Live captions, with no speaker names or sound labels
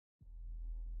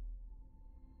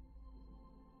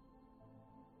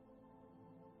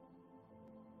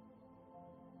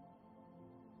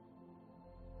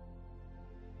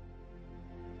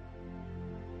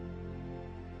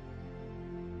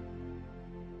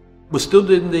We're stood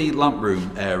in the lamp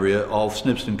room area of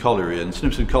Snibston Colliery, and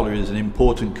Snibston Colliery is an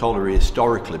important colliery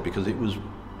historically because it was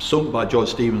sunk by George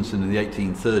Stephenson in the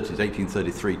 1830s,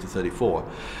 1833 to 34.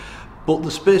 But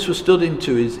the space we're stood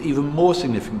into is even more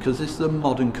significant because this is a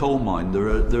modern coal mine.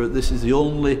 This is the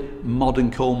only modern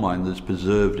coal mine that's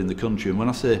preserved in the country. And when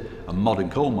I say a modern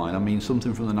coal mine, I mean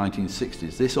something from the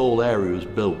 1960s. This whole area was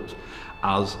built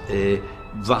as a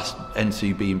vast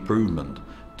NCB improvement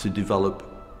to develop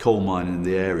coal mining in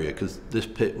the area, because this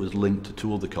pit was linked to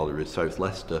two other collieries, South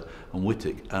Leicester and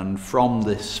Whitwick, and from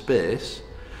this space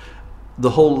the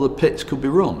whole of the pits could be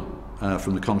run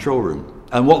from the control room.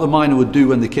 And what the miner would do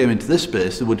when they came into this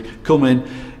space, they would come in,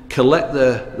 collect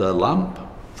their lamp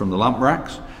from the lamp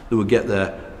racks, they would get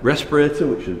their respirator,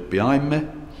 which is behind me,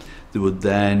 they would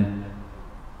then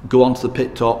go onto the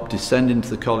pit top, descend into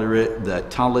the colliery, their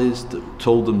tallies that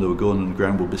told them they were going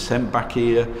underground would be sent back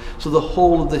here. So the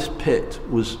whole of this pit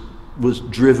was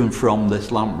driven from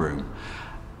this lamp room.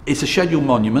 It's a scheduled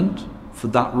monument for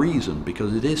that reason,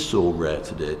 because it is so rare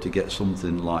today to get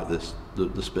something like this,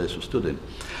 the space we're stood in.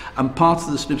 And part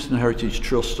of the Snibston Heritage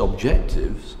Trust's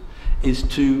objectives is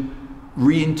to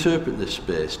reinterpret this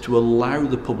space, to allow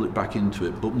the public back into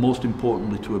it, but most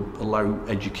importantly to allow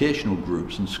educational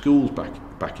groups and schools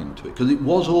back into it, because it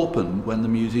was open when the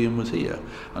museum was here,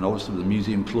 and obviously with the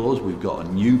museum closed, we've got a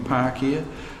new park here,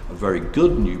 a very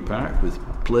good new park with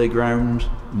playgrounds,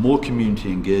 more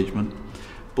community engagement,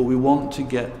 but we want to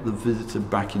get the visitor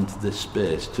back into this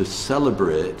space to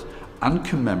celebrate and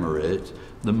commemorate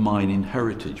the mining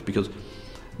heritage, because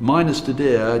miners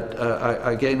today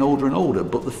are getting older and older,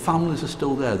 but the families are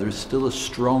still there. There is still a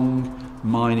strong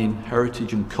mining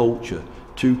heritage and culture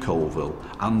to Colville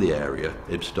and the area,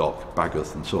 Ibstock,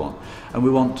 Baggoth and so on. And we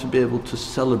want to be able to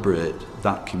celebrate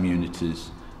that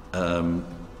community's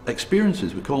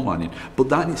experiences with coal mining. But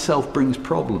that in itself brings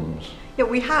problems. Yeah,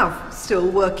 we have still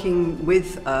working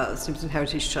with Snibston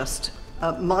Heritage Trust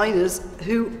miners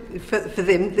who, for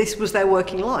them, this was their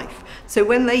working life. So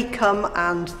when they come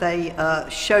and they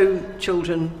show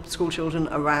children, school children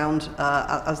around,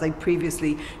 as they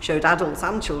previously showed adults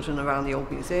and children around the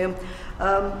old museum,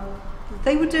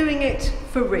 they were doing it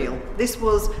for real. This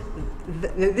was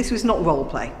not role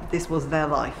play. This was their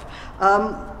life.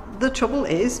 The trouble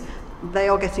is, they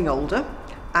are getting older,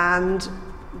 and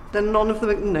then none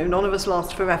of us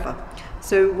last forever.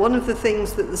 So one of the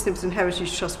things that the Snibston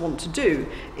Heritage Trust want to do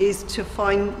is to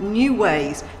find new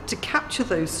ways to capture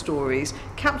those stories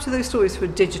for a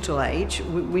digital age.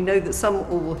 We know that some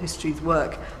oral histories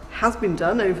work has been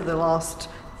done over the last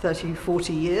 30,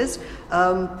 40 years,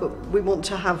 but we want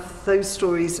to have those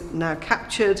stories now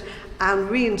captured and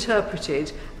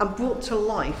reinterpreted and brought to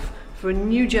life for a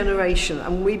new generation.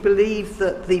 And we believe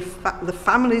that the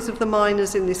families of the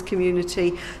miners in this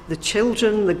community, the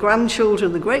children, the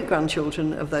grandchildren, the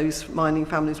great-grandchildren of those mining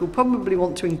families will probably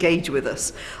want to engage with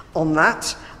us on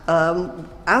that.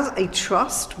 As a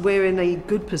trust, we're in a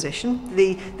good position.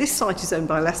 This site is owned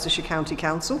by Leicestershire County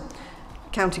Council.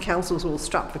 County councils are all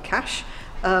strapped for cash.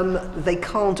 They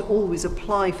can't always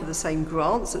apply for the same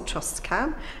grants that trusts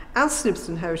can. As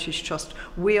Snibston Heritage Trust,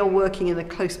 we are working in a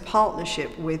close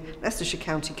partnership with Leicestershire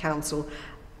County Council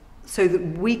so that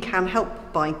we can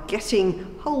help by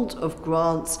getting hold of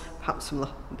grants, perhaps from the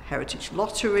Heritage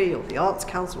Lottery or the Arts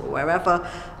Council or wherever,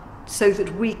 so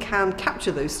that we can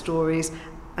capture those stories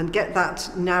and get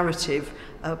that narrative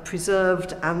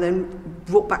preserved and then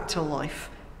brought back to life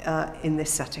in this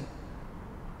setting.